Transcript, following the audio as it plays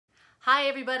Hi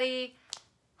everybody.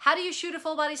 How do you shoot a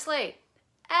full body slate?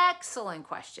 Excellent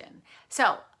question.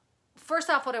 So first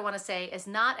off, what I want to say is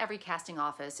not every casting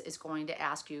office is going to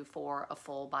ask you for a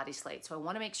full body slate. So I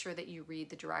want to make sure that you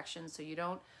read the directions so you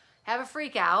don't have a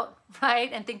freak out,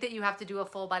 right? And think that you have to do a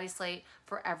full body slate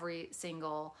for every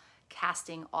single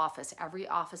casting office. Every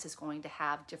office is going to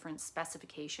have different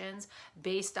specifications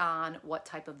based on what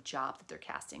type of job that they're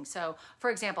casting. So for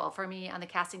example, for me on the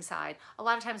casting side, a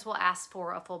lot of times we'll ask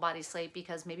for a full body slate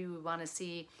because maybe we want to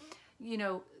see, you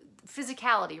know,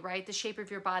 physicality, right? The shape of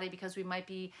your body, because we might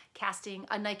be casting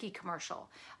a Nike commercial.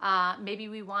 Maybe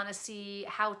we want to see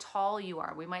how tall you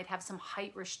are. We might have some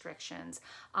height restrictions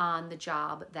on the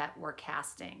job that we're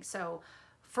casting. So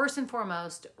first and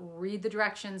foremost, read the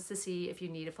directions to see if you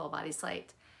need a full body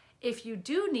slate. If you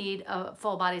do need a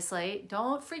full body slate,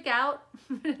 don't freak out.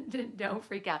 Don't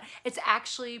freak out. It's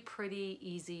actually pretty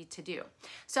easy to do.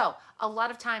 So a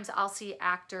lot of times I'll see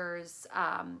actors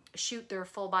shoot their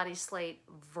full body slate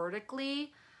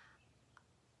vertically.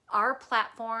 Our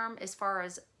platform, as far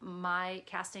as my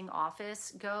casting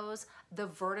office goes, the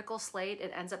vertical slate,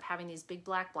 it ends up having these big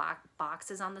black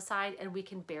boxes on the side and we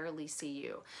can barely see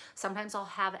you. Sometimes I'll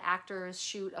have actors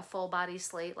shoot a full body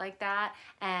slate like that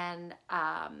and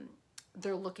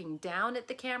they're looking down at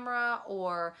the camera,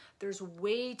 or there's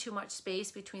way too much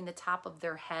space between the top of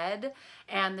their head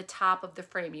and the top of the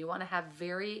frame. You want to have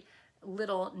very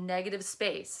little negative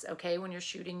space, okay, when you're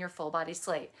shooting your full body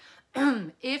slate.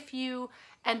 If you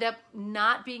end up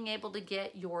not being able to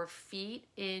get your feet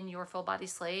in your full body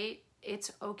slate,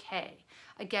 it's okay.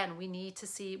 Again, we need to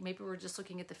see, maybe we're just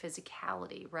looking at the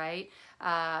physicality, right?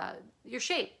 Your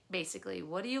shape, basically.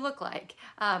 What do you look like?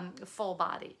 Full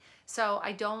body. So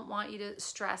I don't want you to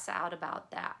stress out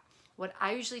about that. What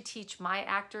I usually teach my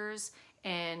actors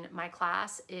in my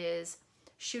class is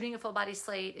shooting a full body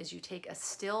slate is you take a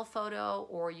still photo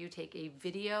or you take a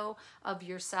video of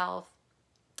yourself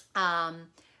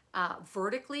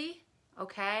vertically,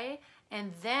 okay?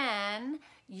 And then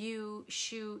you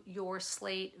shoot your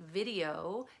slate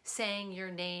video saying your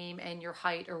name and your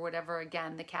height or whatever,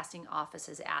 again, the casting office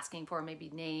is asking for, maybe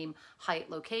name, height,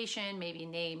 location, maybe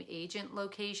name, agent,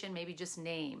 location, maybe just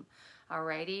name.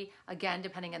 Alrighty, again,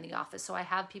 depending on the office. So I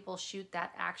have people shoot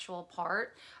that actual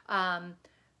part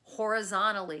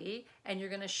horizontally, and you're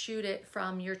gonna shoot it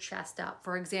from your chest up.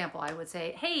 For example, I would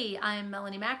say, hey, I'm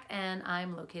Melanie Mack and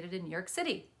I'm located in New York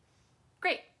City.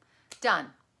 Great, done.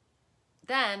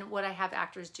 Then what I have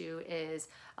actors do is,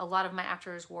 a lot of my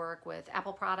actors work with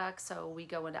Apple products, so we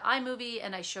go into iMovie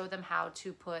and I show them how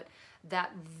to put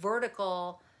that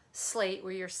vertical slate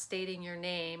where you're stating your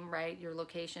name, right? Your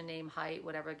location, name, height,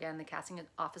 whatever, again, the casting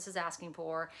office is asking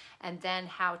for, and then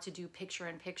how to do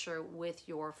picture-in-picture with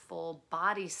your full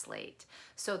body slate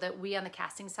so that we on the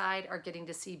casting side are getting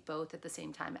to see both at the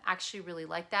same time. I actually really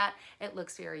like that. It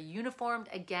looks very uniformed.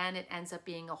 Again, it ends up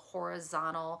being a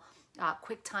horizontal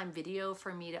QuickTime video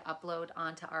for me to upload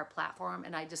onto our platform,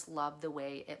 and I just love the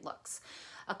way it looks.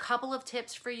 A couple of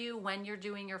tips for you when you're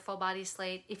doing your full body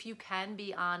slate: if you can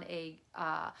be on a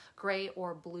gray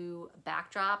or blue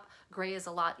backdrop, gray is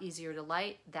a lot easier to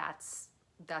light. That's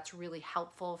really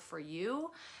helpful for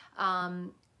you.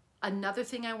 Another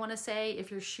thing I want to say,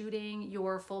 if you're shooting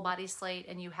your full body slate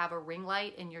and you have a ring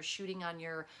light and you're shooting on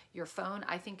your phone,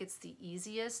 I think it's the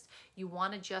easiest. You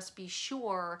want to just be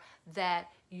sure that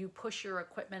you push your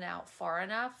equipment out far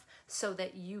enough so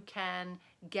that you can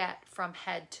get from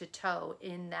head to toe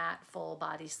in that full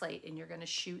body slate, and you're going to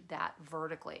shoot that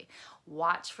vertically.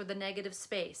 Watch for the negative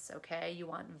space, okay? You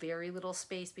want very little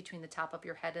space between the top of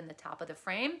your head and the top of the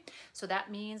frame. So that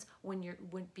means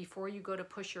before you go to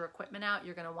push your equipment out,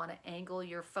 you're going to want to angle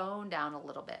your phone down a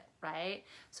little bit, right?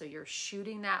 So you're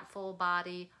shooting that full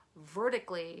body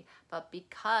vertically, but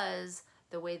because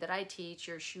the way that I teach,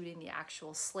 you're shooting the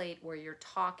actual slate where you're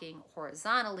talking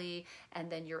horizontally and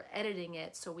then you're editing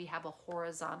it so we have a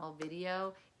horizontal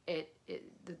video.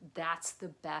 That's the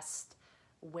best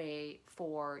way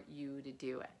for you to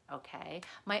do it, okay?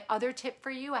 My other tip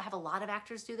for you, I have a lot of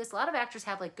actors do this. A lot of actors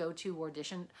have like go-to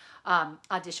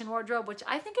audition wardrobe, which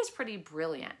I think is pretty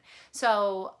brilliant.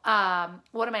 So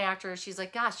one of my actors, she's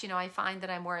like, gosh, you know, I find that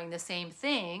I'm wearing the same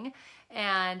thing,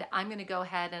 and I'm gonna go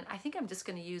ahead and I think I'm just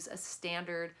gonna use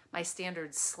my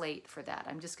standard slate for that.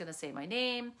 I'm just gonna say my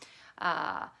name,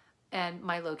 and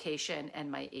my location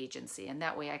and my agency. And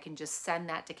that way I can just send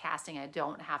that to casting. I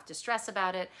don't have to stress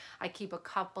about it. I keep a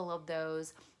couple of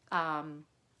those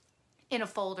in a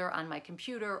folder on my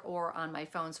computer or on my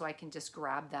phone, so I can just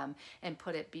grab them and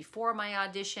put it before my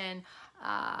audition,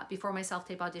 before my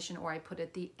self-tape audition, or I put it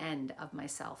at the end of my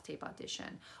self-tape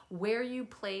audition. Where you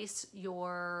place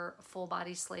your full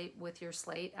body slate with your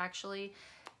slate, actually,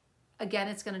 again,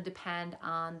 it's going to depend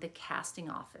on the casting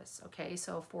office, okay?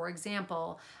 So for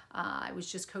example, I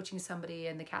was just coaching somebody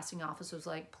and the casting office was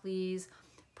like, please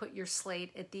put your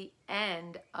slate at the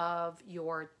end of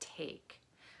your take.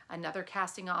 Another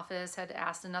casting office had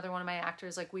asked another one of my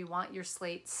actors, like, we want your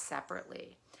slate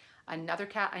separately. Another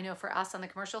I know for us on the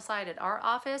commercial side at our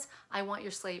office, I want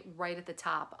your slate right at the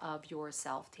top of your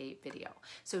self-tape video.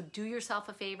 So do yourself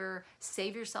a favor,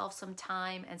 save yourself some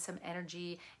time and some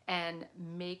energy, and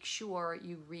make sure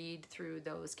you read through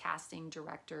those casting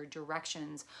director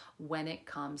directions when it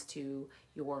comes to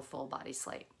your full body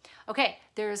slate. Okay,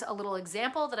 there's a little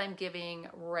example that I'm giving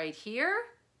right here.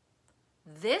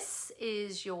 This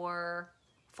is your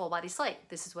full body slate.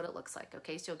 This is what it looks like.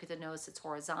 Okay, so you'll get to notice it's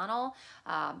horizontal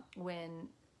when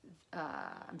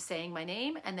I'm saying my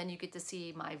name, and then you get to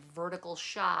see my vertical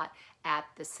shot at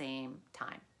the same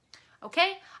time.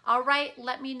 Okay, all right,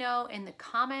 let me know in the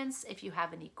comments if you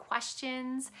have any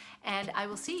questions, and I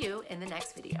will see you in the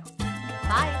next video.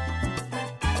 Bye.